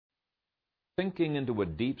sinking into a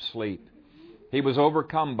deep sleep. He was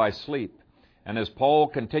overcome by sleep. And as Paul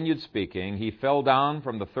continued speaking, he fell down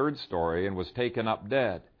from the third story and was taken up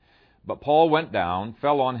dead. But Paul went down,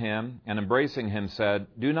 fell on him, and embracing him said,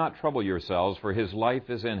 "Do not trouble yourselves, for his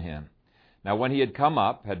life is in him." Now when he had come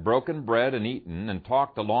up, had broken bread and eaten, and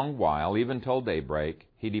talked a long while, even till daybreak,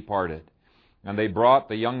 he departed. And they brought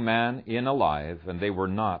the young man in alive, and they were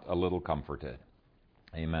not a little comforted.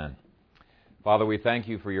 Amen. Father, we thank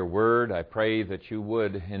you for your word. I pray that you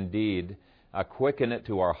would indeed quicken it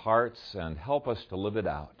to our hearts and help us to live it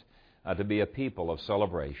out, to be a people of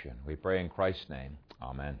celebration. We pray in Christ's name.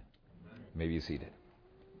 Amen. You may be seated.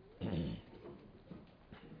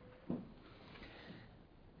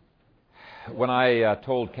 When I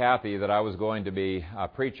told Kathy that I was going to be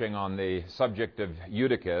preaching on the subject of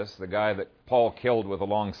Eutychus, the guy that Paul killed with a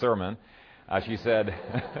long sermon, she said,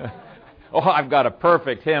 "Oh, I've got a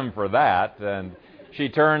perfect hymn for that." And she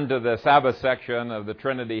turned to the Sabbath section of the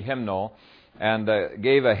Trinity hymnal and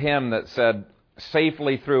gave a hymn that said,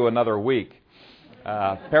 "Safely Through Another Week."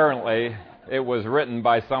 Apparently, it was written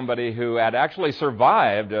by somebody who had actually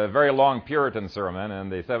survived a very long Puritan sermon in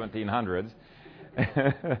the 1700s.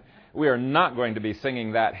 We are not going to be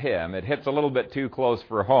singing that hymn. It hits a little bit too close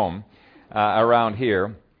for home around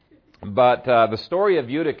here. But the story of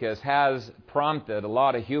Eutychus has prompted a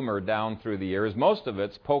lot of humor down through the years. Most of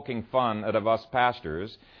it's poking fun out of us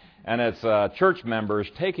pastors, and it's church members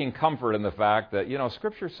taking comfort in the fact that,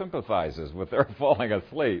 Scripture sympathizes with their falling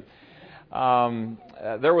asleep.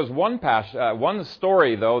 There was one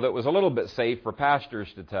story, though, that was a little bit safe for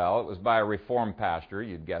pastors to tell. It was by a Reformed pastor,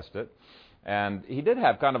 you'd guessed it. And he did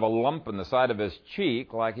have kind of a lump in the side of his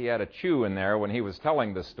cheek, like he had a chew in there when he was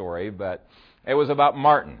telling this story. But it was about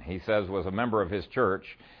Martin, he says, was a member of his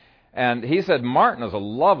church. And he said Martin is a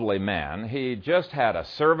lovely man. He just had a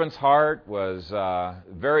servant's heart, was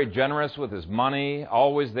very generous with his money,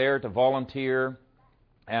 always there to volunteer,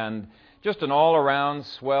 and just an all-around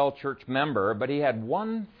swell church member. But he had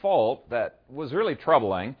one fault that was really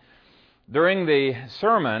troubling. During the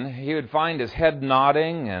sermon, he would find his head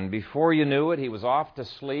nodding, and before you knew it, he was off to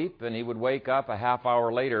sleep, and he would wake up a half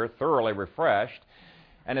hour later thoroughly refreshed.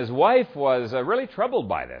 And his wife was really troubled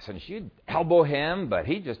by this, and she'd elbow him, but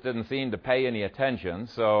he just didn't seem to pay any attention.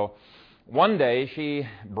 So one day, she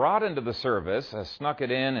brought into the service, snuck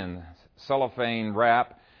it in cellophane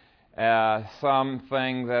wrap,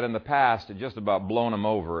 something that in the past had just about blown him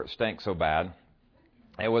over. It stank so bad.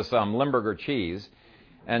 It was some Limburger cheese.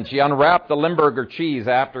 And she unwrapped the Limburger cheese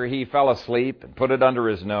after he fell asleep and put it under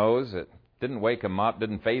his nose. It didn't wake him up,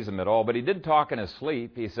 didn't faze him at all, but he did talk in his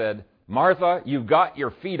sleep. He said, "Martha, you've got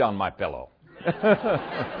your feet on my pillow."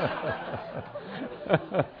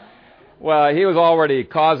 Well, he was already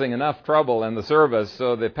causing enough trouble in the service,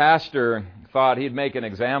 so the pastor thought he'd make an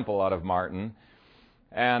example out of Martin.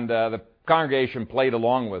 And the congregation played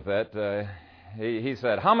along with it. He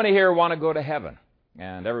said, "How many here want to go to heaven?"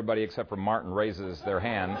 And everybody except for Martin raises their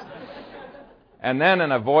hands. And then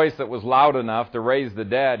in a voice that was loud enough to raise the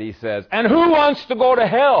dead, he says, "And who wants to go to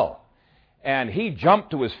hell?" And he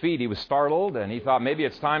jumped to his feet. He was startled, and he thought maybe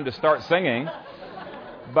it's time to start singing.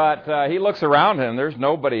 But he looks around him. There's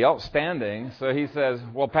nobody else standing. So he says,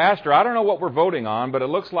 "Well, Pastor, I don't know what we're voting on, but it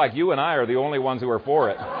looks like you and I are the only ones who are for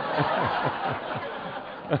it."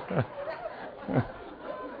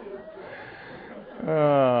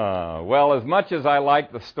 Well, as much as I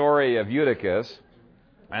like the story of Eutychus,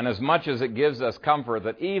 and as much as it gives us comfort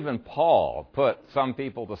that even Paul put some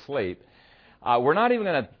people to sleep, we're not even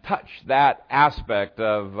going to touch that aspect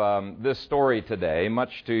of this story today,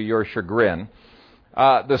 much to your chagrin.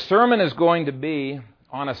 The sermon is going to be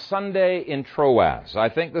on a Sunday in Troas. I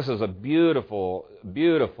think this is a beautiful,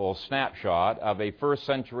 beautiful snapshot of a first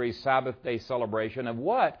century Sabbath day celebration of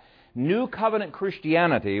what New Covenant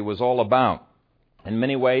Christianity was all about. In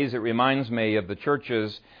many ways, it reminds me of the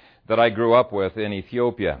churches that I grew up with in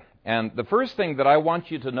Ethiopia. And the first thing that I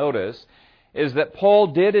want you to notice is that Paul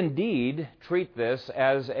did indeed treat this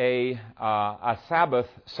as a Sabbath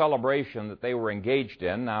celebration that they were engaged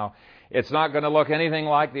in. Now, it's not going to look anything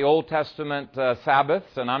like the Old Testament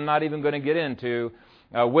Sabbaths, and I'm not even going to get into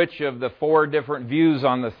which of the four different views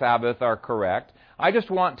on the Sabbath are correct. I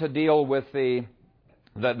just want to deal with the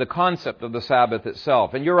concept of the Sabbath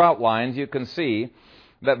itself. In your outlines, you can see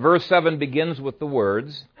that verse 7 begins with the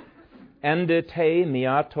words, "Endete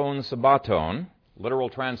miaton sabbaton." Literal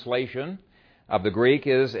translation of the Greek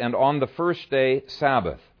is, "and on the first day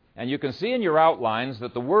Sabbath." And you can see in your outlines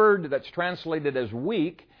that the word that's translated as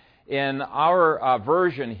week in our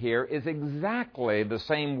version here is exactly the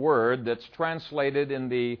same word that's translated in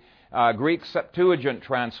the Greek Septuagint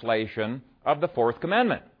translation of the Fourth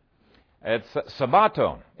Commandment. It's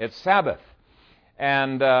Sabbaton. It's Sabbath.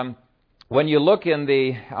 And when you look in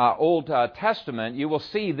the Old Testament, you will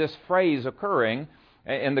see this phrase occurring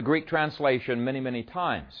in the Greek translation many, many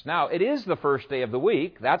times. Now, it is the first day of the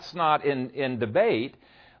week. That's not in debate.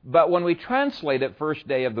 But when we translate it first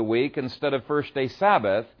day of the week instead of first day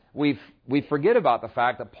Sabbath, we forget about the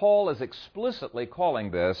fact that Paul is explicitly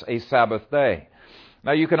calling this a Sabbath day.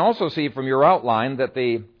 Now, you can also see from your outline that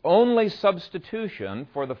the only substitution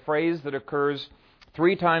for the phrase that occurs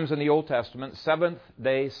 3 times in the Old Testament,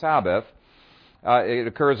 seventh-day Sabbath, it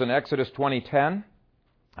occurs in Exodus 20:10,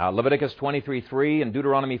 Leviticus 23:3, and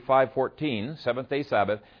Deuteronomy 5:14, seventh-day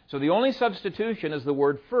Sabbath. So the only substitution is the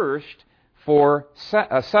word first for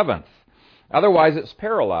seventh. Otherwise, it's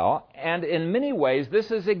parallel, and in many ways,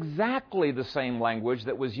 this is exactly the same language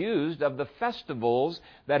that was used of the festivals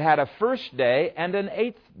that had a first day and an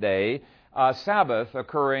eighth day Sabbath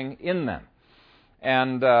occurring in them.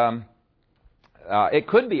 And it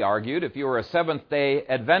could be argued, if you were a Seventh-day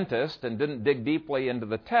Adventist and didn't dig deeply into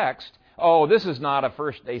the text, oh, this is not a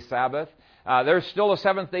first-day Sabbath. There's still a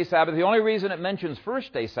seventh-day Sabbath. The only reason it mentions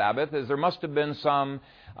first-day Sabbath is there must have been some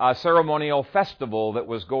ceremonial festival that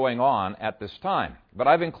was going on at this time. But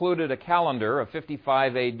I've included a calendar of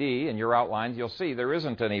 55 AD in your outlines. You'll see there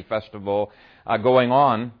isn't any festival going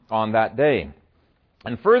on that day.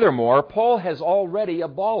 And furthermore, Paul has already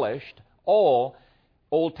abolished all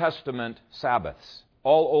Old Testament Sabbaths,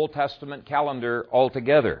 all Old Testament calendar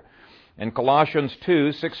altogether. In Colossians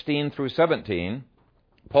 2:16 through 17,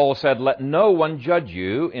 Paul said, "Let no one judge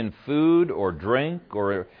you in food or drink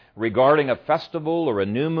or regarding a festival or a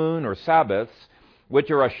new moon or Sabbaths,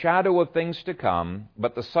 which are a shadow of things to come,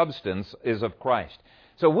 but the substance is of Christ."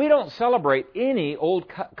 So we don't celebrate any Old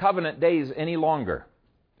Covenant days any longer,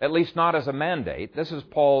 at least not as a mandate. This is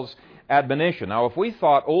Paul's admonition. Now, if we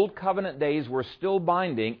thought Old Covenant days were still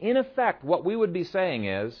binding, in effect, what we would be saying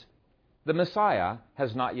is, the Messiah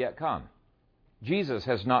has not yet come. Jesus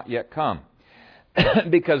has not yet come.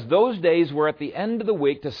 Because those days were at the end of the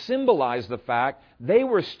week to symbolize the fact they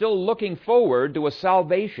were still looking forward to a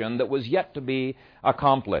salvation that was yet to be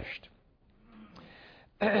accomplished.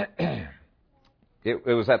 It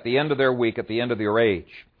was at the end of their week, at the end of their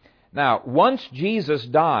age. Now, once Jesus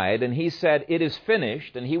died and he said, "It is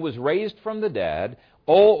finished," and he was raised from the dead,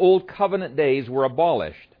 all Old Covenant days were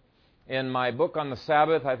abolished. In my book on the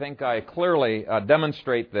Sabbath, I think I clearly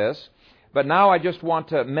demonstrate this. But now I just want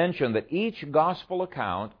to mention that each gospel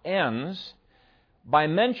account ends by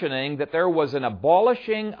mentioning that there was an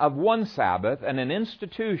abolishing of one Sabbath and an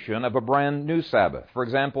institution of a brand new Sabbath. For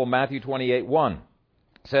example, Matthew 28:1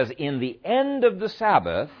 says, "In the end of the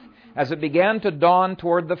Sabbath, as it began to dawn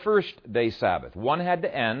toward the first day Sabbath." One had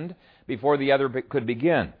to end before the other could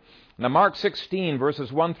begin. Now, Mark 16,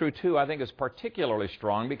 verses 1 through 2, I think is particularly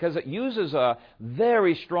strong because it uses a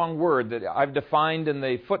very strong word that I've defined in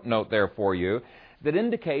the footnote there for you that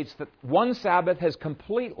indicates that one Sabbath has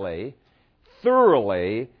completely,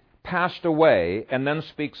 thoroughly passed away and then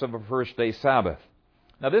speaks of a first day Sabbath.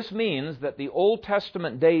 Now, this means that the Old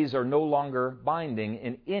Testament days are no longer binding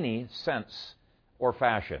in any sense or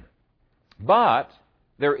fashion. But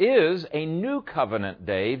there is a new covenant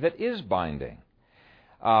day that is binding.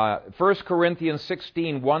 1 Corinthians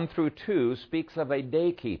 16, 1 through 2 speaks of a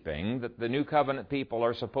day-keeping that the New Covenant people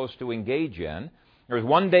are supposed to engage in. There's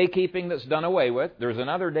one day-keeping that's done away with. There's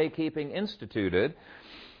another day-keeping instituted.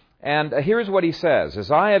 And here's what he says,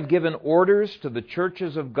 "As I have given orders to the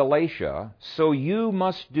churches of Galatia, so you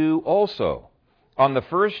must do also. On the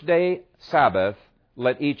first day Sabbath,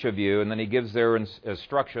 let each of you," and then he gives their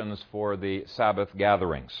instructions for the Sabbath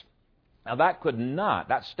gatherings. Now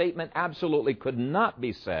that statement absolutely could not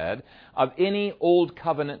be said of any Old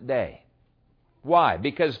Covenant day. Why?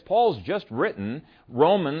 Because Paul's just written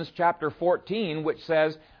Romans chapter 14, which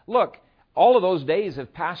says, look, all of those days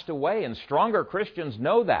have passed away, and stronger Christians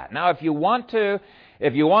know that. Now, if you want to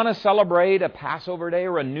celebrate a Passover day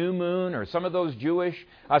or a new moon or some of those Jewish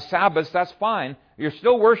Sabbaths, that's fine. You're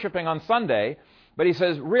still worshiping on Sunday. But he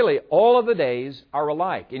says, really, all of the days are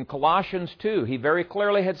alike. In Colossians 2, he very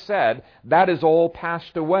clearly had said, that is all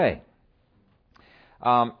passed away.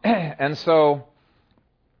 And so,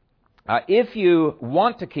 if you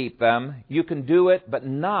want to keep them, you can do it, but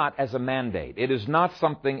not as a mandate. It is not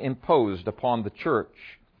something imposed upon the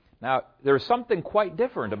church. Now, there's something quite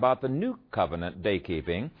different about the New Covenant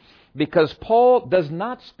day-keeping, because Paul does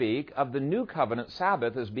not speak of the New Covenant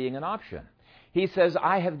Sabbath as being an option. He says,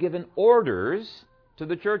 I have given orders to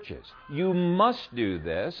the churches. You must do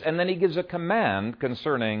this. And then he gives a command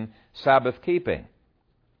concerning Sabbath keeping.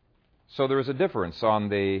 So there is a difference on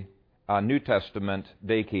the New Testament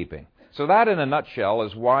day keeping. So that, in a nutshell,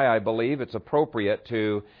 is why I believe it's appropriate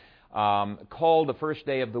to call the first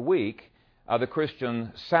day of the week the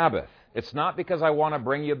Christian Sabbath. It's not because I want to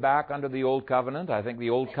bring you back under the Old Covenant. I think the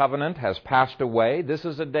Old Covenant has passed away. This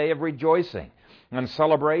is a day of rejoicing and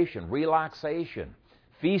celebration, relaxation,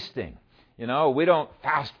 feasting. You know, we don't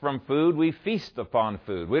fast from food, we feast upon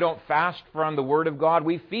food. We don't fast from the Word of God,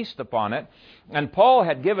 we feast upon it. And Paul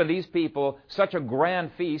had given these people such a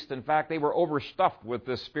grand feast. In fact, they were overstuffed with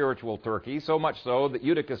this spiritual turkey, so much so that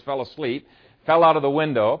Eutychus fell asleep, fell out of the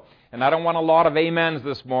window. And I don't want a lot of amens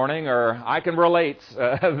this morning, or I can relate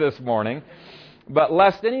this morning. But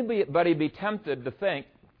lest anybody be tempted to think,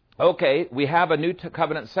 okay, we have a new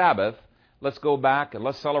covenant Sabbath, let's go back and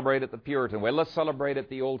let's celebrate it the Puritan way. Let's celebrate it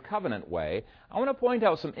the Old Covenant way. I want to point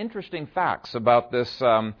out some interesting facts about this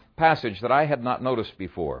passage that I had not noticed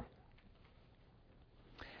before.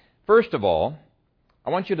 First of all, I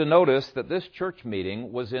want you to notice that this church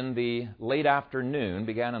meeting was in the late afternoon,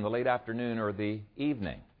 began in the late afternoon or the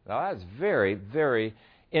evening. Now, that's very, very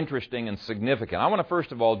interesting and significant. I want to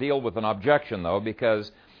first of all deal with an objection, though,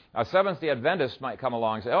 because a Seventh-day Adventist might come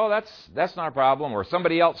along and say, oh, that's not a problem. Or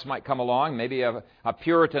somebody else might come along, maybe a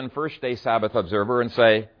Puritan first-day Sabbath observer, and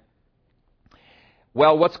say,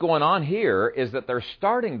 well, what's going on here is that they're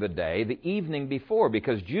starting the day the evening before,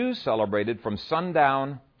 because Jews celebrated from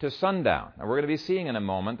sundown to sundown. And we're going to be seeing in a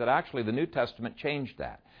moment that actually the New Testament changed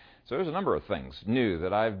that. So there's a number of things new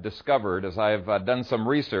that I've discovered as I've done some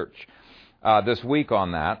research this week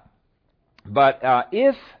on that. But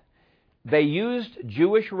if they used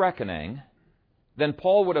Jewish reckoning, then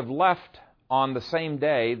Paul would have left on the same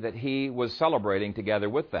day that he was celebrating together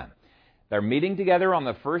with them. They're meeting together on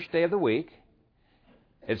the first day of the week.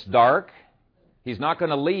 It's dark. He's not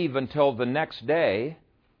going to leave until the next day,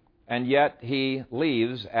 and yet he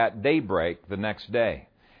leaves at daybreak the next day.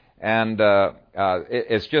 And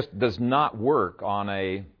it just does not work on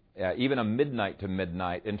even a midnight to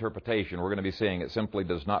midnight interpretation. We're going to be seeing it simply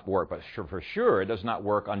does not work. But for sure, it does not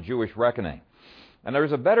work on Jewish reckoning. And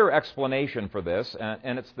there's a better explanation for this,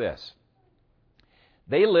 and it's this.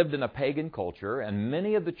 They lived in a pagan culture, and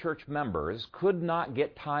many of the church members could not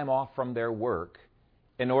get time off from their work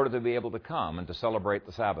in order to be able to come and to celebrate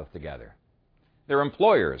the Sabbath together. Their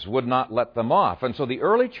employers would not let them off. And so the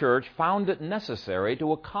early church found it necessary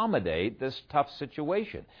to accommodate this tough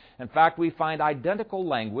situation. In fact, we find identical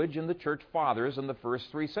language in the church fathers in the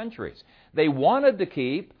first 3 centuries. They wanted to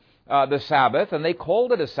keep the Sabbath, and they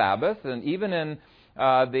called it a Sabbath. And even in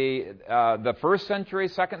the first century,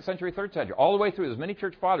 second century, third century, all the way through, as many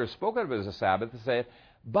church fathers spoke of it as a Sabbath to say,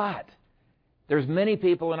 but there's many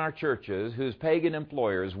people in our churches whose pagan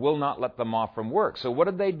employers will not let them off from work. So what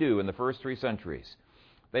did they do in the first 3 centuries?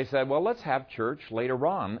 They said, well, let's have church later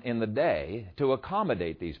on in the day to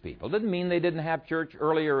accommodate these people. Didn't mean they didn't have church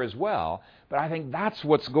earlier as well, but I think that's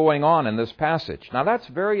what's going on in this passage. Now, that's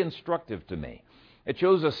very instructive to me. It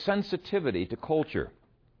shows a sensitivity to culture.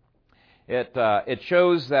 It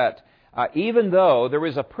shows that even though there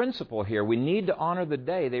is a principle here, we need to honor the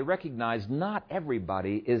day, they recognize not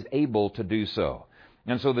everybody is able to do so.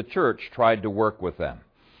 And so the church tried to work with them.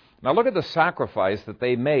 Now look at the sacrifice that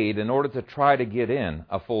they made in order to try to get in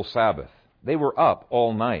a full Sabbath. They were up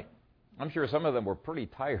all night. I'm sure some of them were pretty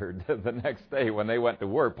tired the next day when they went to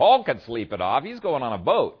work. Paul could sleep it off. He's going on a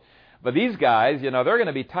boat. But these guys, they're going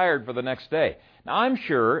to be tired for the next day. Now, I'm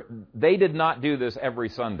sure they did not do this every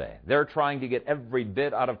Sunday. They're trying to get every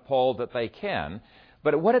bit out of Paul that they can.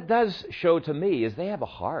 But what it does show to me is they have a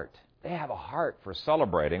heart. They have a heart for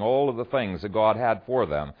celebrating all of the things that God had for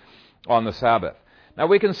them on the Sabbath. Now,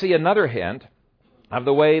 we can see another hint of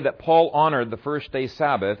the way that Paul honored the first day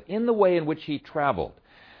Sabbath in the way in which he traveled.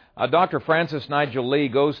 Dr. Francis Nigel Lee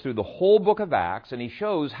goes through the whole book of Acts, and he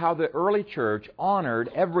shows how the early church honored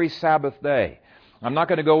every Sabbath day. I'm not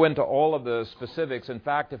going to go into all of the specifics. In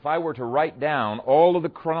fact, if I were to write down all of the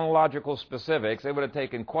chronological specifics, it would have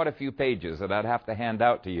taken quite a few pages that I'd have to hand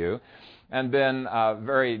out to you and been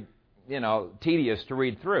very, tedious to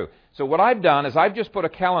read through. So what I've done is I've just put a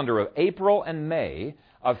calendar of April and May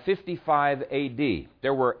of 55 A.D.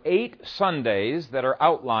 There were 8 Sundays that are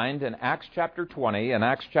outlined in Acts chapter 20 and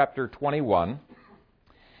Acts chapter 21.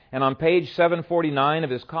 And on page 749 of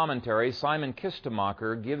his commentary, Simon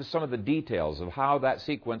Kistemacher gives some of the details of how that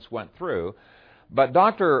sequence went through. But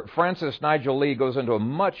Dr. Francis Nigel Lee goes into a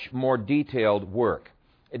much more detailed work.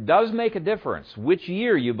 It does make a difference which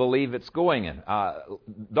year you believe it's going in.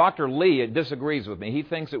 Dr. Lee disagrees with me. He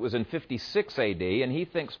thinks it was in 56 A.D., and he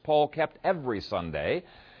thinks Paul kept every Sunday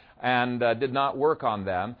and did not work on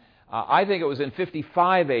them. I think it was in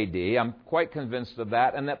 55 A.D., I'm quite convinced of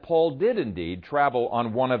that, and that Paul did indeed travel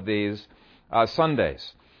on one of these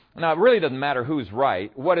Sundays. Now, it really doesn't matter who's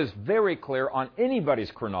right. What is very clear on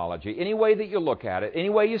anybody's chronology, any way that you look at it, any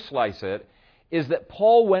way you slice it, is that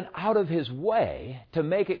Paul went out of his way to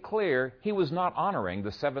make it clear he was not honoring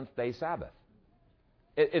the seventh-day Sabbath.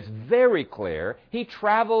 It's very clear. He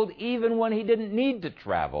traveled even when he didn't need to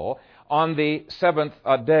travel on the seventh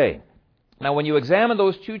day. Now, when you examine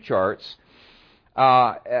those two charts,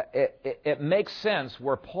 it makes sense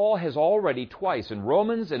where Paul has already twice, in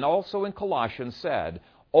Romans and also in Colossians, said,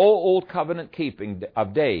 all old covenant keeping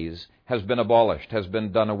of days has been abolished, has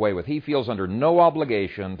been done away with. He feels under no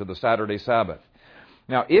obligation to the Saturday Sabbath.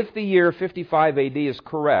 Now, if the year 55 AD is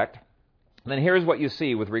correct, then here's what you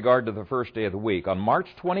see with regard to the first day of the week. On March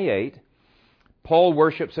 28, Paul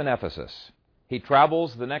worships in Ephesus. He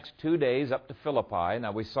travels the next 2 days up to Philippi.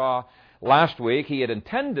 Now, we saw last week he had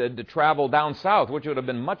intended to travel down south, which would have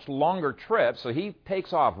been a much longer trip, so he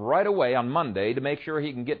takes off right away on Monday to make sure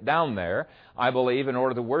he can get down there, I believe, in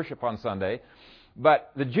order to worship on Sunday.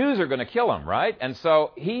 But the Jews are going to kill him, right? And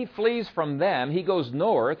so he flees from them. He goes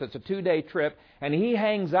north. It's a 2-day trip, and he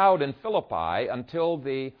hangs out in Philippi until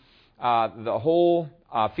the whole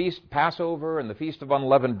feast, Passover and the Feast of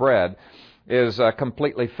Unleavened Bread, is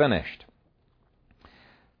completely finished.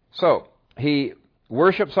 So he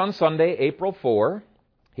worships on Sunday, April 4.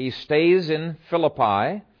 He stays in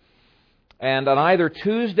Philippi. And on either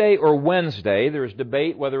Tuesday or Wednesday, there's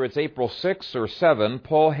debate whether it's April 6 or 7,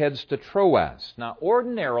 Paul heads to Troas. Now,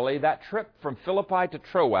 ordinarily, that trip from Philippi to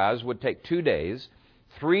Troas would take 2 days,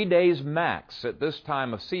 3 days max at this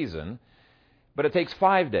time of season, but it takes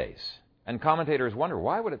 5 days. And commentators wonder,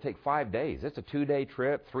 why would it take 5 days? It's a 2-day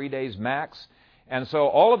trip, 3 days max. And so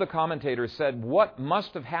all of the commentators said what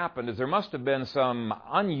must have happened is there must have been some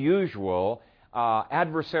unusual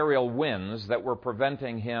adversarial winds that were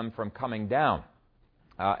preventing him from coming down.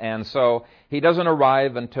 And so he doesn't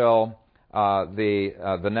arrive until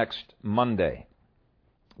the next Monday.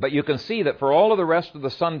 But you can see that for all of the rest of the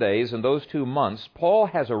Sundays in those 2 months, Paul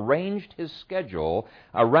has arranged his schedule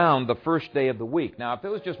around the first day of the week. Now, if it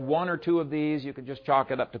was just 1 or 2 of these, you could just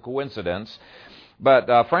chalk it up to coincidence.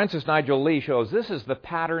 But Francis Nigel Lee shows this is the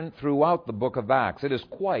pattern throughout the book of Acts. It is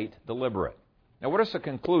quite deliberate. Now, what are some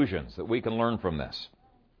conclusions that we can learn from this?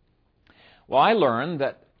 Well, I learned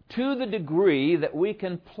that to the degree that we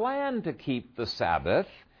can plan to keep the Sabbath,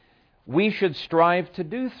 we should strive to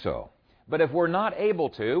do so. But if we're not able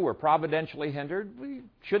to, we're providentially hindered, we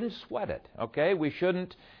shouldn't sweat it, okay? We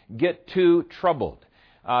shouldn't get too troubled.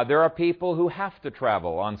 There are people who have to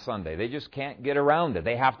travel on Sunday. They just can't get around it.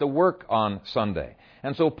 They have to work on Sunday.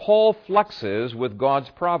 And so Paul fluxes with God's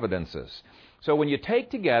providences. So when you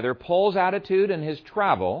take together Paul's attitude in his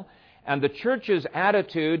travel and the church's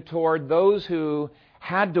attitude toward those who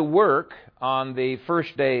had to work on the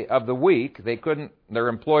first day of the week, their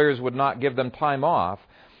employers would not give them time off,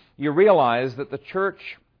 you realize that the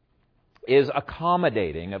church is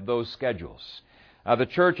accommodating of those schedules. The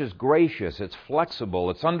church is gracious, it's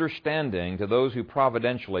flexible, it's understanding to those who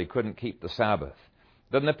providentially couldn't keep the Sabbath.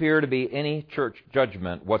 Doesn't appear to be any church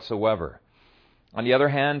judgment whatsoever. On the other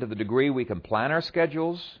hand, to the degree we can plan our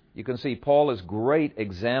schedules, you can see Paul is a great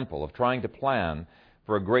example of trying to plan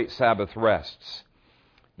for a great Sabbath rests.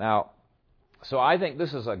 Now, so I think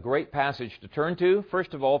this is a great passage to turn to,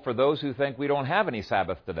 first of all, for those who think we don't have any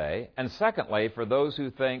Sabbath today, and secondly, for those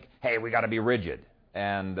who think, hey, we got to be rigid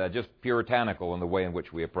and just puritanical in the way in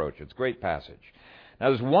which we approach it. It's a great passage. Now,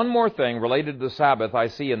 there's one more thing related to the Sabbath I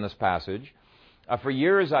see in this passage. For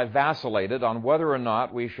years, I've vacillated on whether or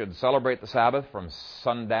not we should celebrate the Sabbath from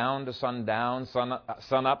sundown to sundown, sun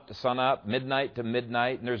up to sun up, midnight to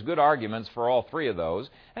midnight. And there's good arguments for all 3 of those.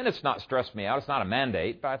 And it's not stressed me out. It's not a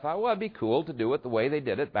mandate. But I thought, well, it'd be cool to do it the way they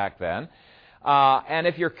did it back then. And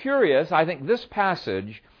if you're curious, I think this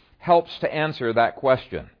passage helps to answer that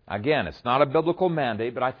question. Again, it's not a biblical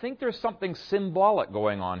mandate, but I think there's something symbolic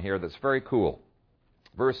going on here that's very cool.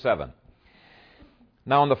 Verse 7.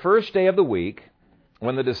 Now, on the first day of the week,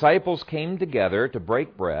 when the disciples came together to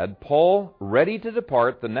break bread, Paul, ready to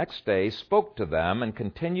depart the next day, spoke to them and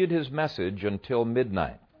continued his message until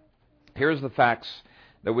midnight. Here's the facts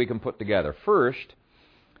that we can put together. First,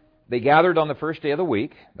 they gathered on the first day of the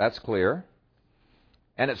week. That's clear.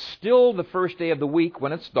 And it's still the first day of the week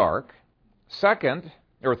when it's dark.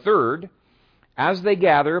 Third, as they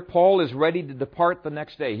gather, Paul is ready to depart the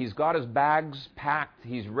next day. He's got his bags packed.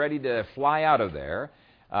 He's ready to fly out of there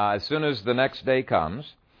as soon as the next day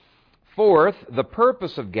comes. Fourth, the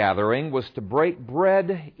purpose of gathering was to break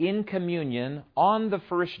bread in communion on the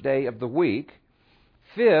first day of the week.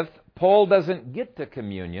 Fifth, Paul doesn't get to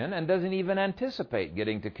communion and doesn't even anticipate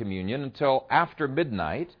getting to communion until after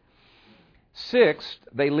midnight. Sixth,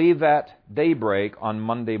 they leave at daybreak on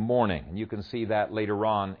Monday morning. And you can see that later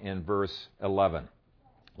on in verse 11.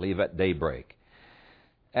 Leave at daybreak.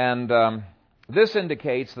 And this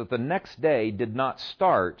indicates that the next day did not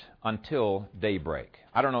start until daybreak.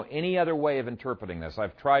 I don't know any other way of interpreting this.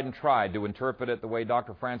 I've tried and tried to interpret it the way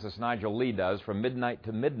Dr. Francis Nigel Lee does, from midnight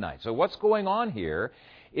to midnight. So what's going on here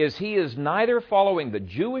is he is neither following the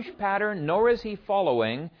Jewish pattern, nor is he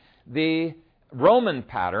following the Roman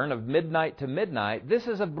pattern of midnight to midnight. This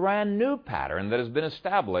is a brand new pattern that has been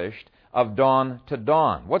established of dawn to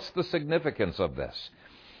dawn. What's the significance of this?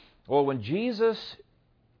 Well, when Jesus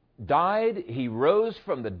died, he rose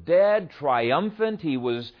from the dead, triumphant. He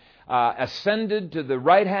was ascended to the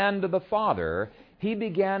right hand of the Father. He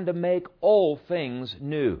began to make all things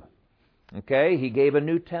new. Okay? He gave a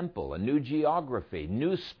new temple, a new geography,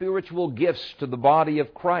 new spiritual gifts to the body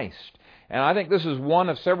of Christ. And I think this is one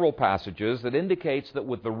of several passages that indicates that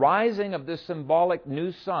with the rising of this symbolic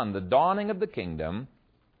new sun, the dawning of the kingdom,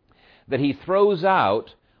 that he throws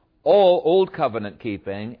out all old covenant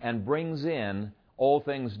keeping and brings in all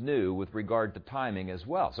things new with regard to timing as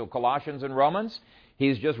well. So Colossians and Romans,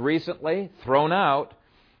 he's just recently thrown out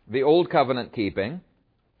the old covenant keeping.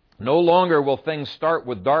 No longer will things start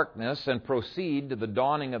with darkness and proceed to the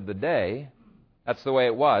dawning of the day. That's the way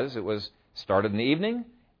it was. It was started in the evening,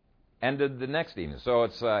 ended the next evening. So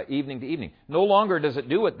it's evening to evening. No longer does it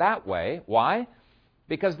do it that way. Why?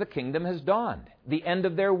 Because the kingdom has dawned. The end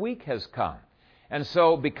of their week has come. And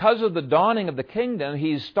so because of the dawning of the kingdom,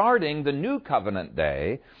 he's starting the new covenant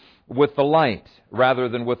day with the light rather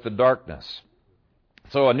than with the darkness.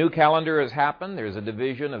 So a new calendar has happened. There's a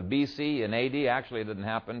division of BC and AD. Actually, it didn't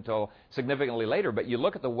happen until significantly later. But you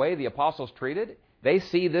look at the way the apostles treated, they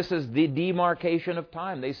see this as the demarcation of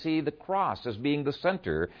time. They see the cross as being the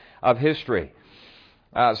center of history.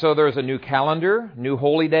 So there's a new calendar, new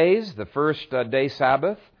holy days, the first day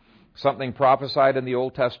Sabbath, something prophesied in the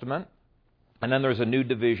Old Testament. And then there's a new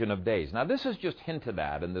division of days. Now, this is just hinted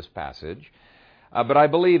at in this passage, but I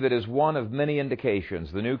believe it is one of many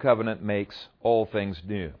indications the new covenant makes all things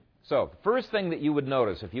new. So, the first thing that you would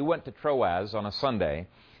notice if you went to Troas on a Sunday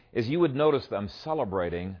is you would notice them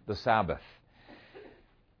celebrating the Sabbath.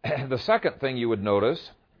 The second thing you would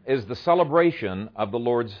notice is the celebration of the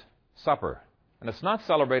Lord's Supper. And it's not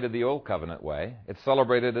celebrated the Old Covenant way. It's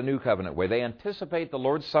celebrated a New Covenant way. They anticipate the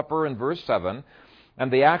Lord's Supper in verse 7,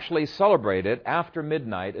 and they actually celebrate it after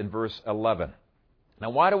midnight in verse 11. Now,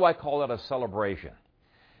 why do I call it a celebration?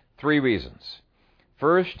 3 reasons.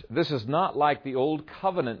 First, this is not like the Old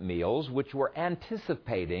Covenant meals, which were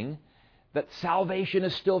anticipating that salvation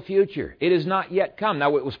is still future. It is not yet come.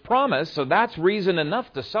 Now, it was promised, so that's reason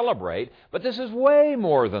enough to celebrate, but this is way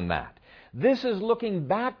more than that. This is looking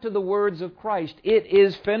back to the words of Christ. It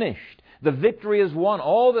is finished. The victory is won.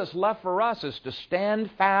 All that's left for us is to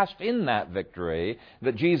stand fast in that victory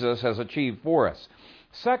that Jesus has achieved for us.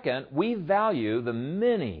 Second, we value the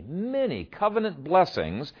many, many covenant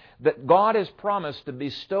blessings that God has promised to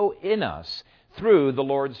bestow in us through the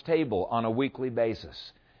Lord's table on a weekly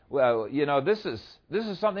basis. Well, you know, this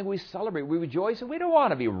is something we celebrate. We rejoice, and we don't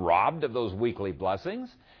want to be robbed of those weekly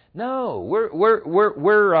blessings. No,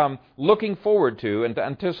 we're looking forward to and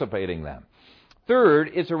anticipating them.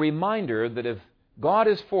 Third, it's a reminder that if God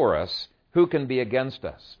is for us, who can be against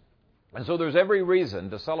us? And so there's every reason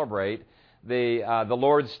to celebrate the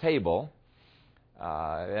Lord's table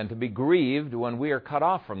and to be grieved when we are cut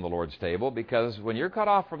off from the Lord's table, because when you're cut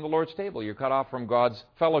off from the Lord's table, you're cut off from God's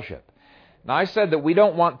fellowship. Now, I said that we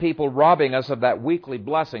don't want people robbing us of that weekly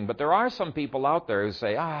blessing, but there are some people out there who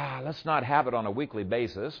say, let's not have it on a weekly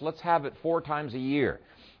basis. Let's have it 4 times a year.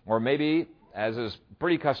 Or maybe, as is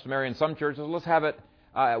pretty customary in some churches, let's have it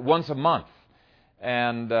once a month.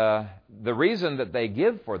 And the reason that they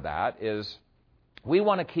give for that is we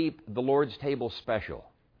want to keep the Lord's table special.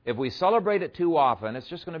 If we celebrate it too often, it's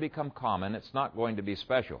just going to become common. It's not going to be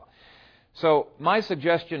special. So my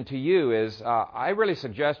suggestion to you is I really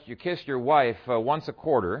suggest you kiss your wife once a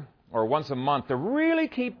quarter or once a month to really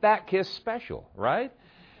keep that kiss special, right?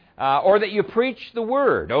 Or that you preach the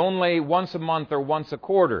Word only once a month or once a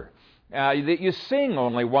quarter. That you sing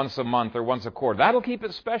only once a month or once a quarter. That'll keep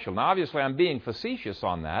it special. Now, obviously, I'm being facetious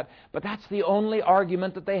on that, but that's the only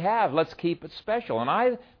argument that they have. Let's keep it special. And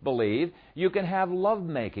I believe you can have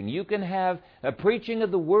lovemaking. You can have a preaching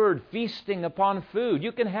of the Word, feasting upon food.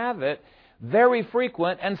 You can have it very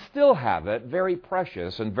frequent and still have it very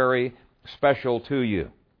precious and very special to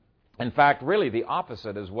you. In fact, really, the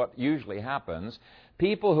opposite is what usually happens.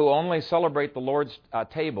 People who only celebrate the Lord's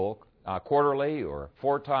table quarterly or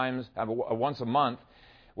 4 times, once a month,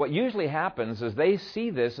 what usually happens is they see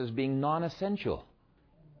this as being non-essential.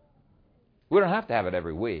 We don't have to have it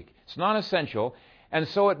every week. It's non-essential, and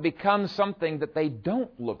so it becomes something that they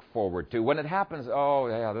don't look forward to. When it happens, oh,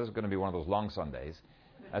 yeah, this is going to be one of those long Sundays.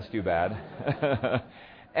 That's too bad.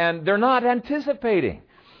 And they're not anticipating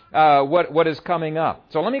what is coming up.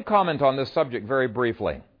 So let me comment on this subject very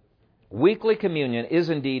briefly. Weekly communion is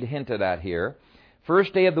indeed hinted at here.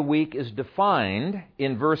 First day of the week is defined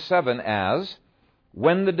in verse 7 as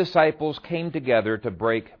when the disciples came together to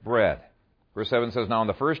break bread. Verse 7 says, now on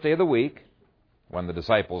the first day of the week, when the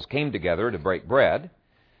disciples came together to break bread,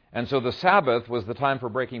 and so the Sabbath was the time for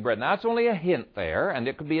breaking bread. Now, it's only a hint there, and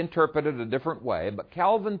it could be interpreted a different way, but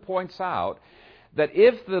Calvin points out that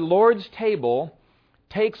if the Lord's table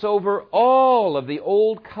takes over all of the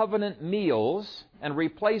Old Covenant meals and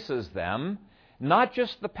replaces them, not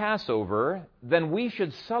just the Passover, then we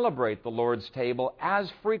should celebrate the Lord's table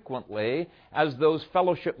as frequently as those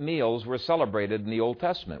fellowship meals were celebrated in the Old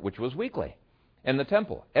Testament, which was weekly in the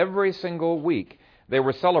temple. Every single week they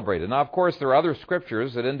were celebrated. Now, of course, there are other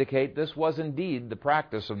scriptures that indicate this was indeed the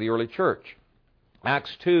practice of the early church.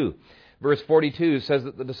 Acts 2, verse 42 says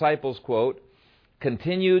that the disciples, quote,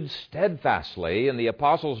 continued steadfastly in the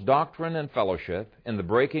apostles' doctrine and fellowship, in the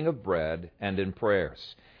breaking of bread, and in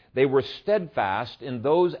prayers. They were steadfast in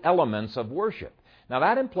those elements of worship. Now,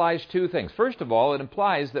 that implies two things. First of all, it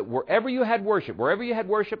implies that wherever you had worship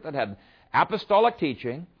that had apostolic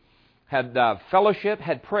teaching, had fellowship,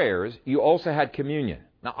 had prayers, you also had communion.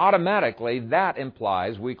 Now, automatically, that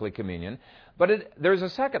implies weekly communion. But there's a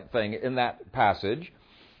second thing in that passage.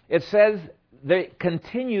 It says they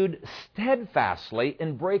continued steadfastly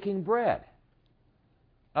in breaking bread.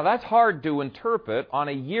 Now, that's hard to interpret on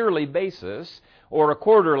a yearly basis or a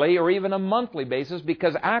quarterly or even a monthly basis,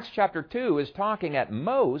 because Acts chapter 2 is talking at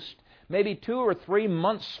most maybe 2 or 3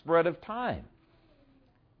 months spread of time.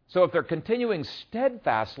 So if they're continuing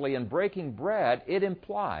steadfastly in breaking bread, it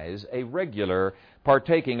implies a regular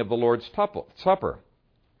partaking of the Lord's Supper.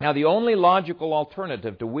 Now, the only logical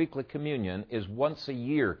alternative to weekly communion is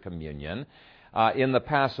once-a-year communion in the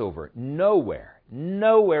Passover. Nowhere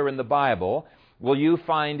in the Bible will you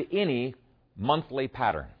find any monthly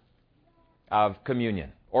pattern of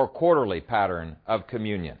communion or quarterly pattern of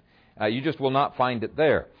communion. You just will not find it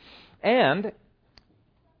there. And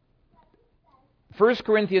 1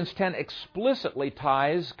 Corinthians 10 explicitly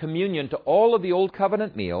ties communion to all of the Old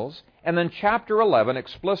Covenant meals, and then chapter 11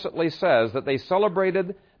 explicitly says that they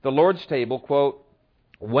celebrated the Lord's table, quote,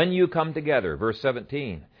 when you come together, verse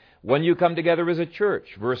 17. When you come together as a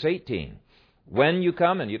church, verse 18. When you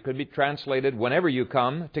come, and it could be translated, whenever you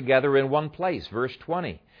come together in one place, verse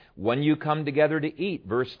 20. When you come together to eat,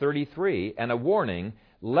 verse 33. And a warning,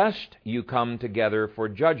 lest you come together for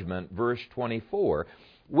judgment, verse 24.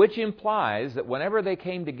 Which implies that whenever they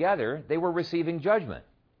came together, they were receiving judgment.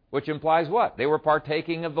 Which implies what? They were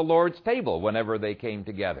partaking of the Lord's table whenever they came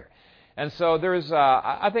together. And so there's,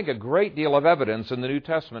 I think, a great deal of evidence in the New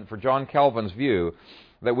Testament for John Calvin's view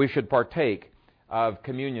that we should partake of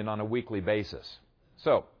communion on a weekly basis.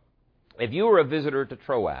 So, if you were a visitor to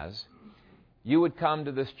Troas, you would come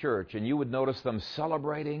to this church and you would notice them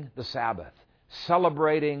celebrating the Sabbath,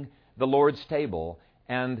 celebrating the Lord's table,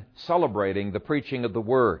 and celebrating the preaching of the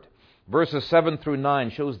Word. Verses 7 through 9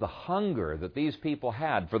 shows the hunger that these people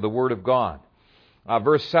had for the Word of God.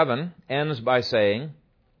 Verse 7 ends by saying,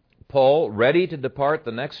 Paul, ready to depart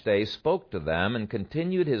the next day, spoke to them and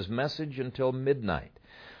continued his message until midnight.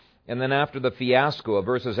 And then after the fiasco of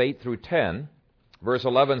verses 8 through 10, verse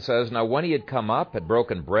 11 says, now when he had come up, had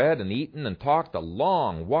broken bread and eaten and talked a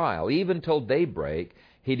long while, even till daybreak,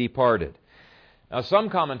 he departed. Now some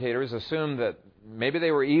commentators assume that maybe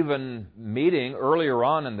they were even meeting earlier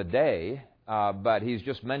on in the day, but he's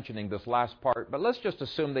just mentioning this last part. But let's just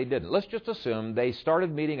assume they didn't. Let's just assume they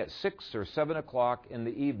started meeting at 6 or 7 o'clock in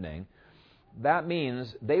the evening. That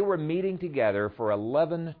means they were meeting together for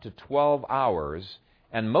 11 to 12 hours,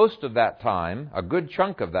 and most of that time, a good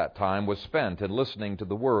chunk of that time, was spent in listening to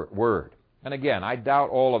the Word. And again, I doubt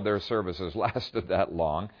all of their services lasted that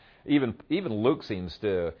long. Even Luke seems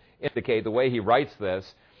to indicate, the way he writes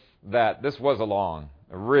this, that this was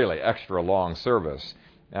a really extra long service,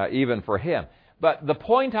 even for him. But the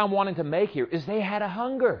point I'm wanting to make here is they had a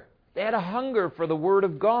hunger. They had a hunger for the Word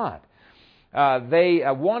of God. They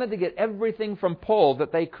wanted to get everything from Paul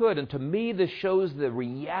that they could, and to me this shows the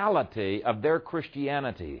reality of their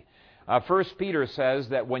Christianity. 1 Peter says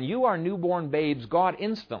that when you are newborn babes, God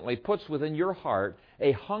instantly puts within your heart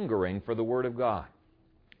a hungering for the Word of God.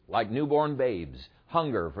 Like newborn babes,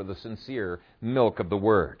 hunger for the sincere milk of the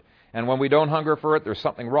Word. And when we don't hunger for it, there's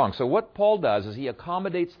something wrong. So what Paul does is he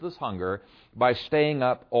accommodates this hunger by staying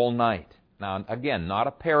up all night. Now, again, not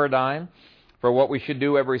a paradigm for what we should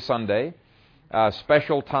do every Sunday,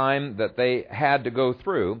 special time that they had to go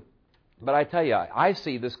through. But I tell you, I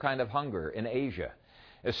see this kind of hunger in Asia,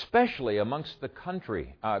 especially amongst the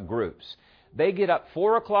country groups. They get up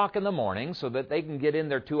 4 o'clock in the morning so that they can get in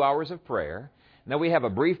their 2 hours of prayer. Now we have a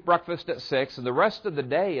brief breakfast at 6, and the rest of the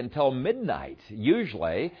day until midnight,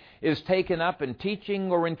 usually, is taken up in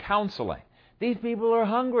teaching or in counseling. These people are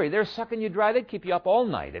hungry. They're sucking you dry. They'd keep you up all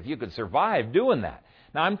night if you could survive doing that.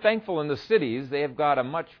 Now I'm thankful in the cities they have got a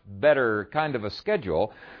much better kind of a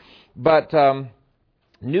schedule, but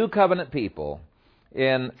New Covenant people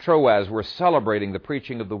in Troas were celebrating the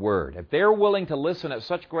preaching of the Word. If they're willing to listen at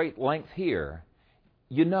such great length here,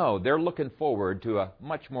 you know they're looking forward to a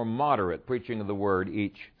much more moderate preaching of the Word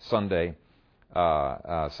each Sunday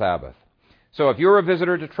Sabbath. So if you're a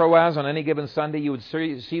visitor to Troas on any given Sunday, you would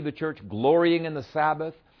see the church glorying in the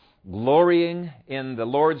Sabbath, glorying in the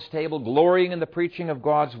Lord's table, glorying in the preaching of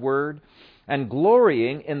God's Word, and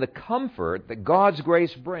glorying in the comfort that God's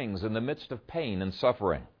grace brings in the midst of pain and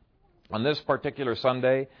suffering. On this particular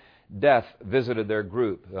Sunday, death visited their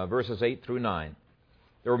group, verses 8 through 9.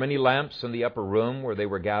 There were many lamps in the upper room where they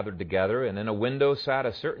were gathered together, and in a window sat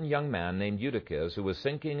a certain young man named Eutychus, who was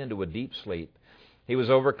sinking into a deep sleep. He was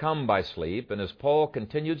overcome by sleep, and as Paul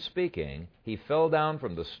continued speaking, he fell down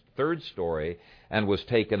from the third story and was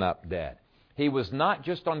taken up dead. He was not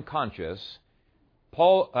just unconscious.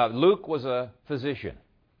 Luke was a physician.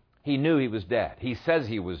 He knew he was dead. He says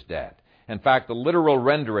he was dead. In fact, the literal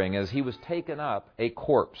rendering is he was taken up a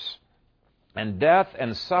corpse. And death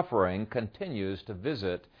and suffering continues to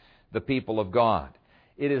visit the people of God.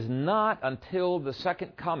 It is not until the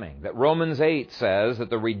second coming that Romans 8 says that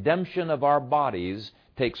the redemption of our bodies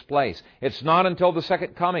takes place. It's not until the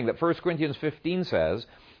second coming that 1 Corinthians 15 says,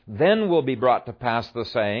 then will be brought to pass the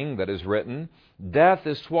saying that is written, death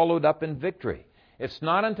is swallowed up in victory. It's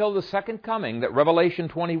not until the second coming that Revelation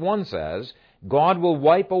 21 says, God will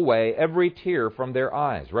wipe away every tear from their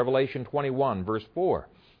eyes. Revelation 21, verse 4.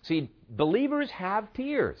 See, believers have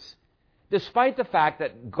tears. Despite the fact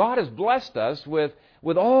that God has blessed us with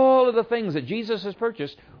all of the things that Jesus has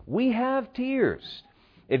purchased, we have tears.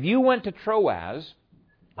 If you went to Troas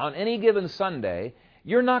on any given Sunday,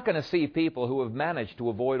 you're not going to see people who have managed to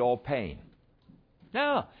avoid all pain.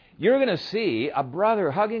 No, you're going to see a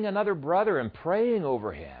brother hugging another brother and praying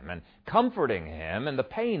over him and comforting him and the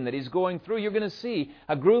pain that he's going through. You're going to see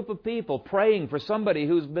a group of people praying for somebody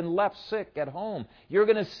who's been left sick at home. You're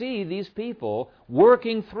going to see these people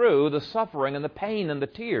working through the suffering and the pain and the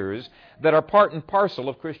tears that are part and parcel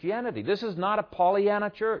of Christianity. This is not a Pollyanna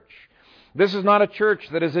church. This is not a church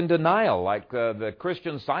that is in denial like the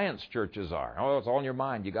Christian Science churches are. Oh, it's all in your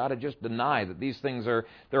mind. You got to just deny that these things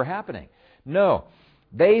they're happening. No,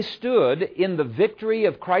 they stood in the victory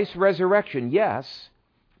of Christ's resurrection, yes,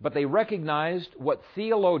 but they recognized what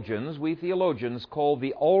we theologians call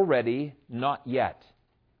the already not yet.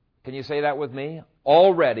 Can you say that with me?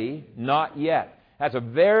 Already not yet. That's a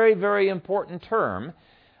very, very important term,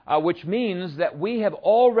 which means that we have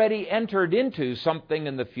already entered into something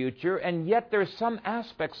in the future, and yet there's some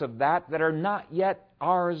aspects of that are not yet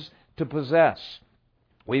ours to possess.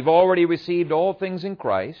 We've already received all things in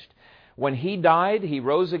Christ. When He died, He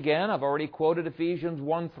rose again. I've already quoted Ephesians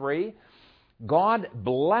 1:3. God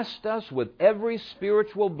blessed us with every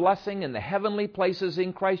spiritual blessing in the heavenly places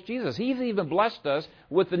in Christ Jesus. He's even blessed us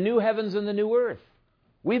with the new heavens and the new earth.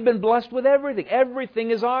 We've been blessed with everything.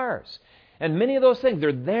 Everything is ours. And many of those things,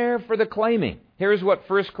 they're there for the claiming. Here's what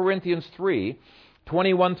 1 Corinthians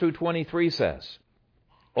 3:21 through 23 says.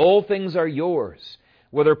 All things are yours,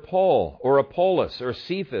 whether Paul or Apollos or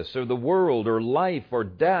Cephas or the world or life or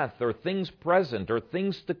death or things present or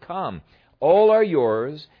things to come. All are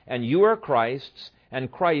yours, and you are Christ's,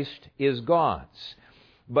 and Christ is God's.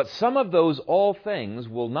 But some of those all things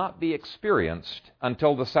will not be experienced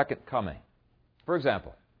until the second coming. For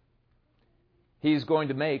example, He's going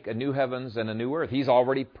to make a new heavens and a new earth. He's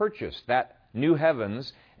already purchased that new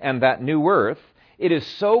heavens and that new earth. It is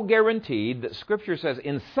so guaranteed that Scripture says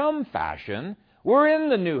in some fashion, we're in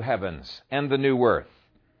the new heavens and the new earth.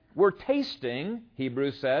 We're tasting,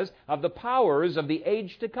 Hebrews says, of the powers of the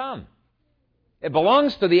age to come. It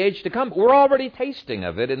belongs to the age to come. We're already tasting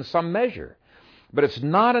of it in some measure. But it's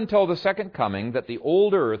not until the second coming that the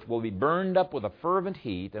old earth will be burned up with a fervent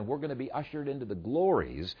heat, and we're going to be ushered into the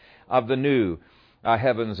glories of the new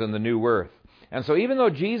heavens and the new earth. And so even though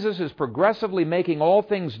Jesus is progressively making all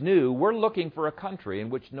things new, we're looking for a country in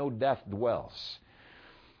which no death dwells.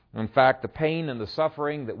 In fact, the pain and the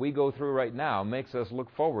suffering that we go through right now makes us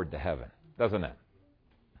look forward to heaven, doesn't it?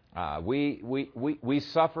 We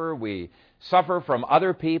suffer. We suffer from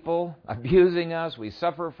other people abusing us. We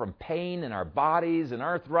suffer from pain in our bodies and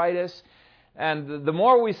arthritis. And the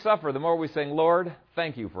more we suffer, the more we sing, Lord,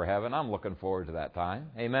 thank you for heaven. I'm looking forward to that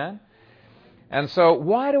time. Amen? And so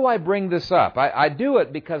why do I bring this up? I do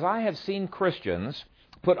it because I have seen Christians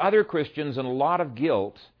put other Christians in a lot of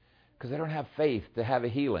guilt because they don't have faith to have a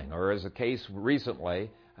healing, or as a case recently,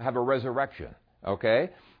 have a resurrection. Okay?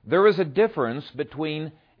 There is a difference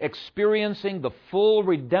between experiencing the full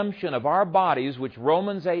redemption of our bodies, which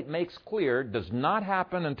Romans 8 makes clear does not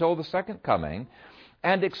happen until the second coming,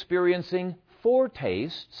 and experiencing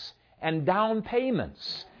foretastes and down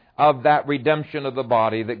payments of that redemption of the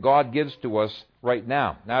body that God gives to us right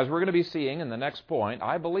now. Now, as we're going to be seeing in the next point,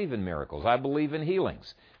 I believe in miracles. I believe in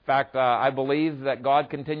healings. In fact, I believe that God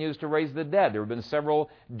continues to raise the dead. There have been several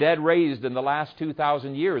dead raised in the last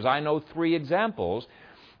 2,000 years. I know 3 examples.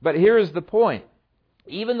 But here's the point.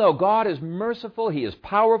 Even though God is merciful, He is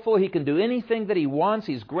powerful, He can do anything that He wants,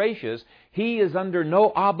 He's gracious, He is under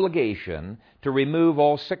no obligation to remove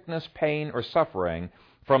all sickness, pain, or suffering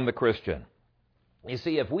from the Christian. You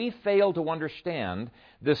see, if we fail to understand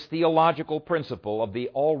this theological principle of the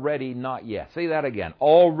already not yet, say that again,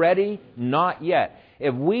 already not yet.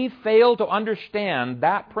 If we fail to understand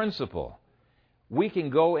that principle, we can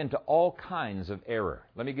go into all kinds of error.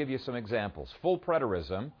 Let me give you some examples. Full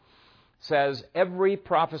preterism says every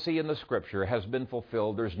prophecy in the Scripture has been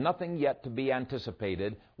fulfilled. There's nothing yet to be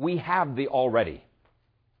anticipated. We have the already.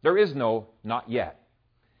 There is no not yet.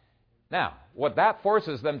 Now, what that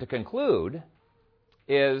forces them to conclude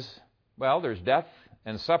is, well, there's death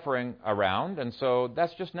and suffering around, and so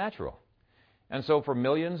that's just natural. And so for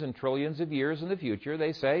millions and trillions of years in the future,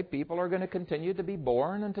 they say people are going to continue to be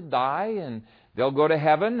born and to die, and they'll go to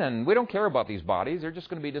heaven, and we don't care about these bodies. They're just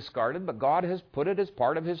going to be discarded, but God has put it as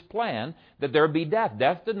part of His plan that there be death.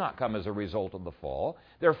 Death did not come as a result of the fall.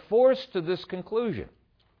 They're forced to this conclusion.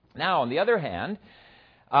 Now, on the other hand,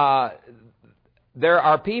 there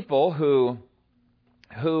are people who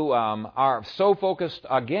are so focused,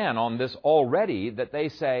 again, on this already that they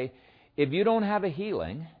say, if you don't have a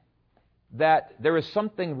healing, that there is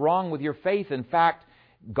something wrong with your faith. In fact,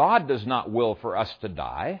 God does not will for us to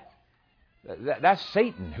die. That's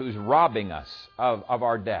Satan who's robbing us of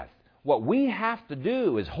our death. What we have to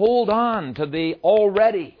do is hold on to the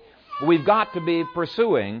already. We've got to be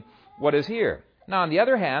pursuing what is here. Now, on the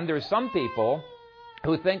other hand, there's some people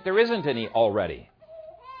who think there isn't any already.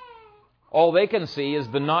 All they can see is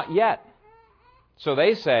the not yet. So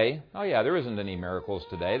they say, oh yeah, there isn't any miracles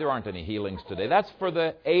today. There aren't any healings today. That's for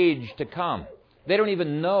the age to come. They don't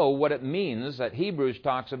even know what it means that Hebrews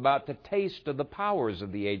talks about to taste of the powers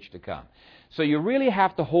of the age to come. So you really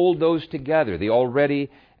have to hold those together, the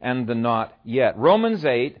already and the not yet. Romans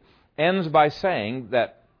 8 ends by saying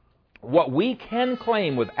that what we can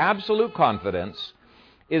claim with absolute confidence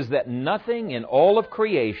is that nothing in all of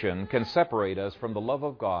creation can separate us from the love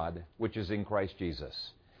of God, which is in Christ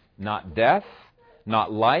Jesus. Not death,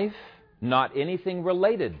 not life, not anything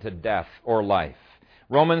related to death or life.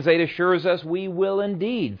 Romans 8 assures us we will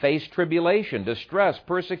indeed face tribulation, distress,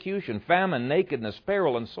 persecution, famine, nakedness,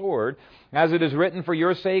 peril, and sword. As it is written, for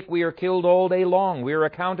your sake we are killed all day long. We are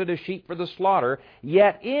accounted as sheep for the slaughter.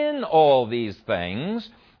 Yet in all these things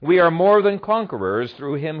we are more than conquerors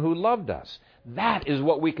through Him who loved us. That is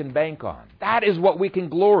what we can bank on. That is what we can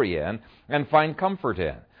glory in and find comfort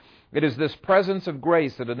in. It is this presence of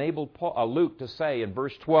grace that enabled Luke to say in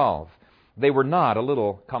verse 12, they were not a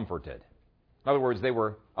little comforted. In other words, they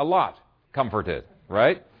were a lot comforted,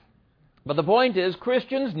 right? But the point is,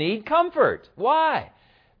 Christians need comfort. Why?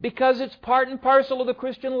 Because it's part and parcel of the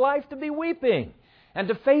Christian life to be weeping and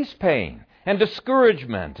to face pain and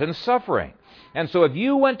discouragement and suffering. And so if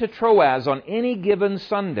you went to Troas on any given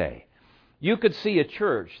Sunday, you could see a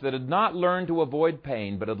church that had not learned to avoid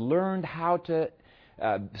pain, but had learned how to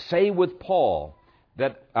say with Paul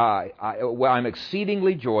that I'm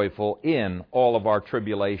exceedingly joyful in all of our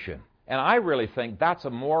tribulation. And I really think that's a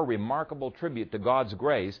more remarkable tribute to God's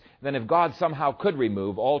grace than if God somehow could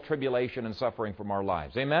remove all tribulation and suffering from our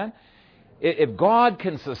lives. Amen? If God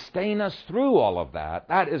can sustain us through all of that,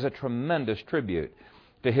 that is a tremendous tribute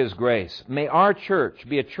to His grace. May our church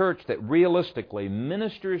be a church that realistically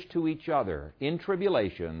ministers to each other in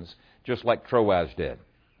tribulations, just like Troas did.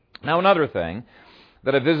 Now, another thing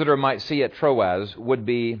that a visitor might see at Troas would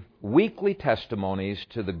be weekly testimonies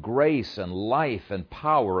to the grace and life and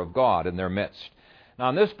power of God in their midst. Now,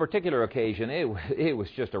 on this particular occasion, it was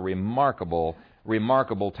just a remarkable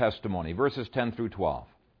testimony. Verses 10 through 12.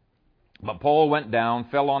 But Paul went down,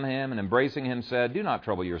 fell on him, and embracing him said, do not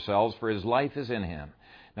trouble yourselves, for his life is in him.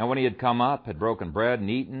 Now when he had come up, had broken bread and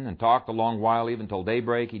eaten, and talked a long while, even till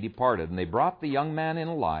daybreak, he departed. And they brought the young man in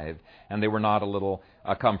alive, and they were not a little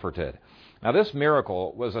comforted. Now this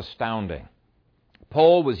miracle was astounding.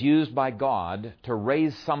 Paul was used by God to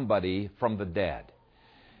raise somebody from the dead.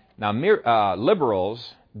 Now,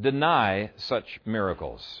 liberals deny such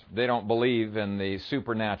miracles. They don't believe in the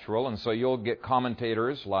supernatural, and so you'll get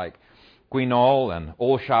commentators like Quinault and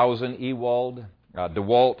Olshausen, Ewald,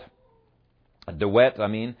 DeWitt,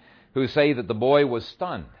 who say that the boy was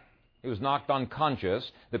stunned. He was knocked unconscious.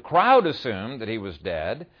 The crowd assumed that he was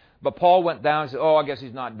dead, but Paul went down and said, I guess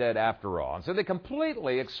he's not dead after all. And so they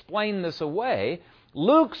completely explain this away.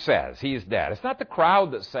 Luke says he's dead. It's not the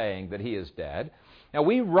crowd that's saying that he is dead. Now,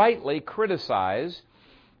 we rightly criticize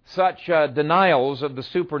such denials of the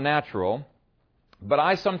supernatural, but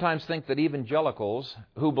I sometimes think that evangelicals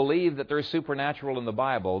who believe that there's supernatural in the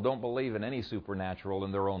Bible don't believe in any supernatural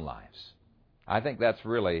in their own lives. I think that's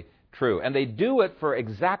really true. And they do it for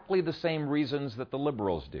exactly the same reasons that the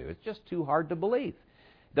liberals do. It's just too hard to believe.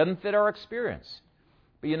 Doesn't fit our experience.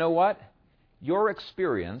 But you know what? Your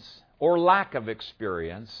experience or lack of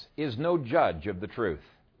experience is no judge of the truth.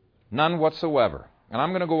 None whatsoever. And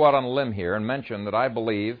I'm going to go out on a limb here and mention that I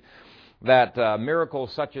believe that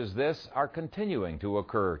miracles such as this are continuing to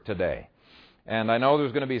occur today. And I know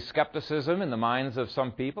there's going to be skepticism in the minds of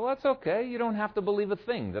some people. That's okay. You don't have to believe a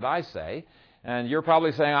thing that I say. And you're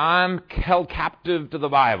probably saying, I'm held captive to the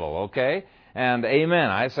Bible, okay? And amen.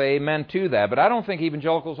 I say amen to that. But I don't think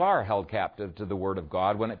evangelicals are held captive to the Word of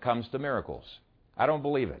God when it comes to miracles. I don't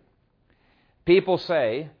believe it. People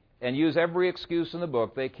say and use every excuse in the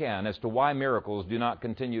book they can as to why miracles do not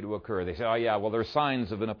continue to occur. They say, they're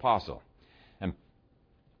signs of an apostle. And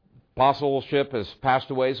apostleship has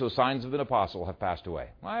passed away, so signs of an apostle have passed away.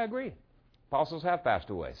 Well, I agree. Apostles have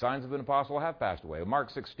passed away. Signs of an apostle have passed away.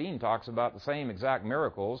 Mark 16 talks about the same exact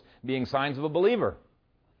miracles being signs of a believer.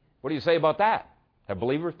 What do you say about that? Have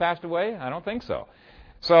believers passed away? I don't think so.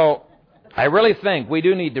 So I really think we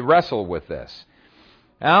do need to wrestle with this.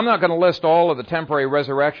 Now, I'm not going to list all of the temporary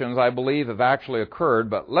resurrections I believe have actually occurred,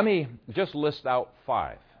 but let me just list out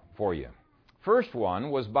 5 for you. First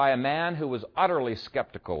one was by a man who was utterly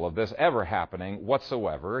skeptical of this ever happening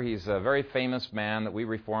whatsoever. He's a very famous man that we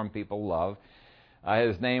Reformed people love.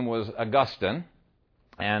 His name was Augustine,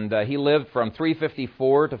 and he lived from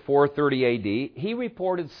 354 to 430 A.D. He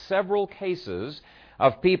reported several cases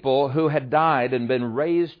of people who had died and been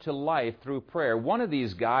raised to life through prayer. One of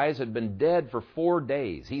these guys had been dead for 4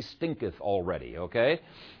 days. He stinketh already, okay?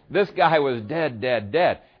 This guy was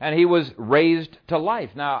dead, and he was raised to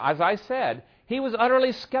life. Now, as I said, he was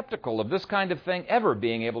utterly skeptical of this kind of thing ever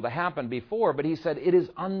being able to happen before, but he said it is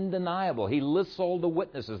undeniable. He lists all the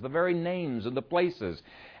witnesses, the very names and the places,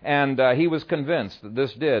 and he was convinced that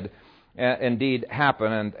this did indeed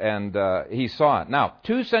happen, and he saw it. Now,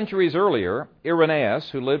 2 centuries earlier, Irenaeus,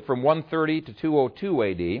 who lived from 130 to 202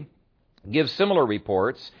 A.D., gives similar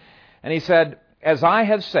reports, and he said, "As I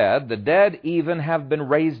have said, the dead even have been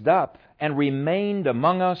raised up and remained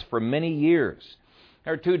among us for many years."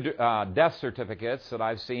 There are 2 death certificates that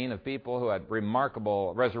I've seen of people who had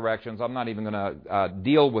remarkable resurrections. I'm not even going to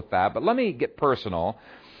deal with that, but let me get personal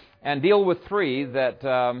and deal with 3 that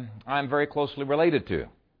I'm very closely related to.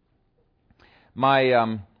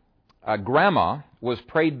 My grandma was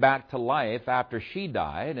prayed back to life after she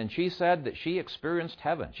died, and she said that she experienced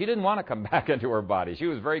heaven. She didn't want to come back into her body. She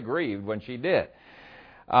was very grieved when she did.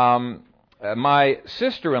 My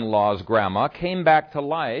sister-in-law's grandma came back to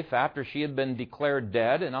life after she had been declared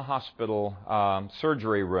dead in a hospital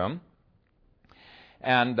surgery room,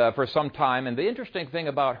 and for some time. And the interesting thing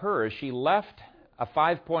about her is she left a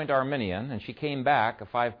 5-point Arminian, and she came back a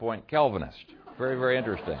 5-point Calvinist. Very, very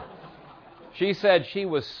interesting. She said she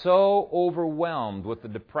was so overwhelmed with the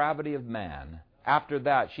depravity of man, after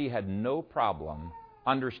that she had no problem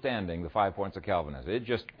understanding the 5 points of Calvinism.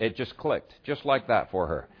 It just clicked, just like that for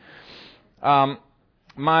her.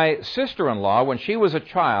 My sister-in-law, when she was a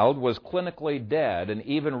child, was clinically dead, and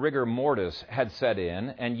even rigor mortis had set in,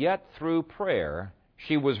 and yet through prayer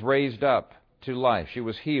she was raised up to life. She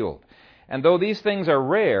was healed. And though these things are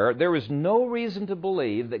rare, there is no reason to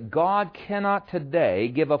believe that God cannot today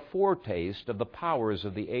give a foretaste of the powers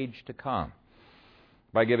of the age to come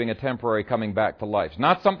by giving a temporary coming back to life. It's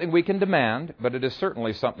not something we can demand, but it is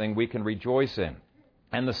certainly something we can rejoice in.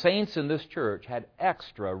 And the saints in this church had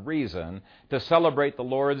extra reason to celebrate the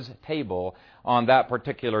Lord's table on that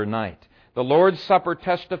particular night. The Lord's Supper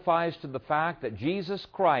testifies to the fact that Jesus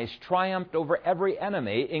Christ triumphed over every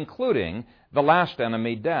enemy, including the last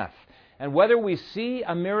enemy, death. And whether we see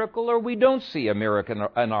a miracle or we don't see a miracle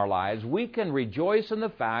in our lives, we can rejoice in the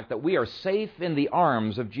fact that we are safe in the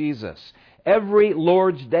arms of Jesus. Every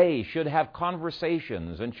Lord's Day should have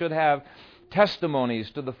conversations and should have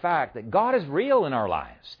testimonies to the fact that God is real in our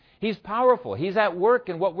lives. He's powerful. He's at work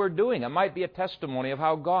in what we're doing. It might be a testimony of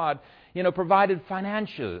how God, provided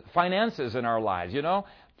finances in our lives,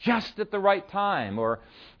 just at the right time. Or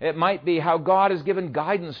it might be how God has given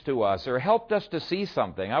guidance to us or helped us to see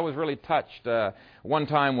something. I was really touched one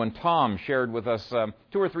time when Tom shared with us 2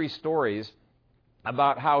 or 3 stories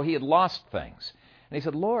about how he had lost things. And he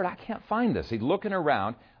said, Lord, I can't find this. He's looking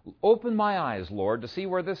around. Open my eyes, Lord, to see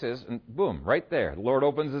where this is. And boom, right there. The Lord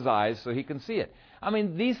opens his eyes so he can see it. I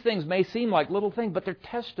mean, these things may seem like little things, but they're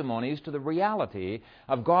testimonies to the reality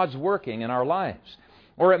of God's working in our lives.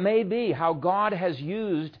 Or it may be how God has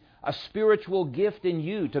used a spiritual gift in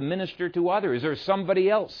you to minister to others, or somebody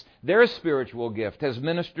else, their spiritual gift has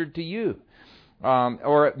ministered to you.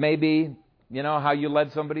 Or it may be, how you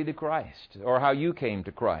led somebody to Christ, or how you came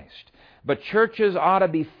to Christ. But churches ought to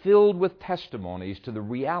be filled with testimonies to the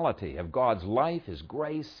reality of God's life, His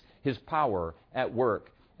grace, His power at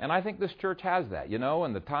work. And I think this church has that,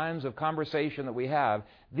 in the times of conversation that we have.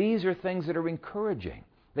 These are things that are encouraging.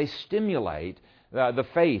 They stimulate the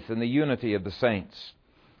faith and the unity of the saints.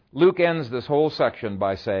 Luke ends this whole section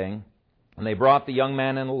by saying, and they brought the young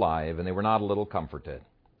man in alive, and they were not a little comforted.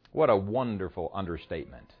 What a wonderful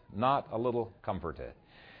understatement. Not a little comforted.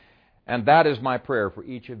 And that is my prayer for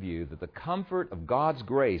each of you, that the comfort of God's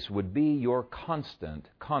grace would be your constant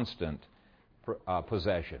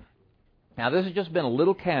possession. Now, this has just been a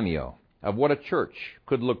little cameo of what a church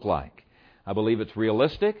could look like. I believe it's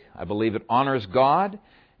realistic. I believe it honors God.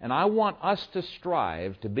 And I want us to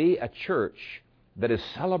strive to be a church that is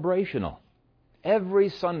celebrational. Every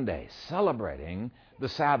Sunday, celebrating the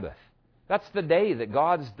Sabbath. That's the day that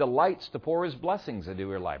God delights to pour His blessings into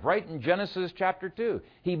your life. Right in Genesis chapter 2.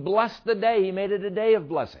 He blessed the day. He made it a day of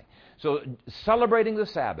blessing. So celebrating the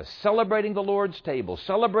Sabbath, celebrating the Lord's table,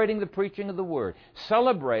 celebrating the preaching of the Word,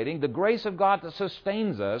 celebrating the grace of God that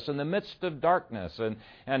sustains us in the midst of darkness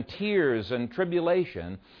and tears and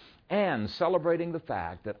tribulation, and celebrating the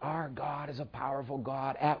fact that our God is a powerful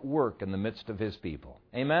God at work in the midst of His people.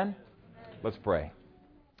 Amen? Let's pray.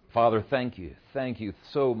 Father, thank you. Thank you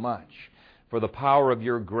so much for the power of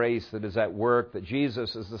your grace that is at work, that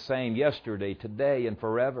Jesus is the same yesterday, today, and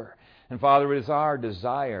forever. And Father, it is our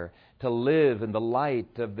desire to live in the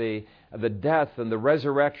light of the death and the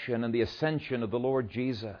resurrection and the ascension of the Lord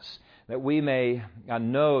Jesus, that we may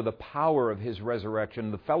know the power of His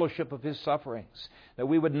resurrection, the fellowship of His sufferings, that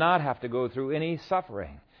we would not have to go through any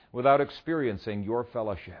suffering without experiencing your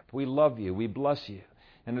fellowship. We love you. We bless you.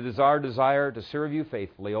 And it is our desire to serve you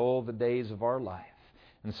faithfully all the days of our life.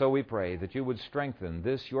 And so we pray that you would strengthen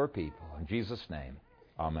this, your people. In Jesus' name,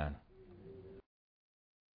 amen.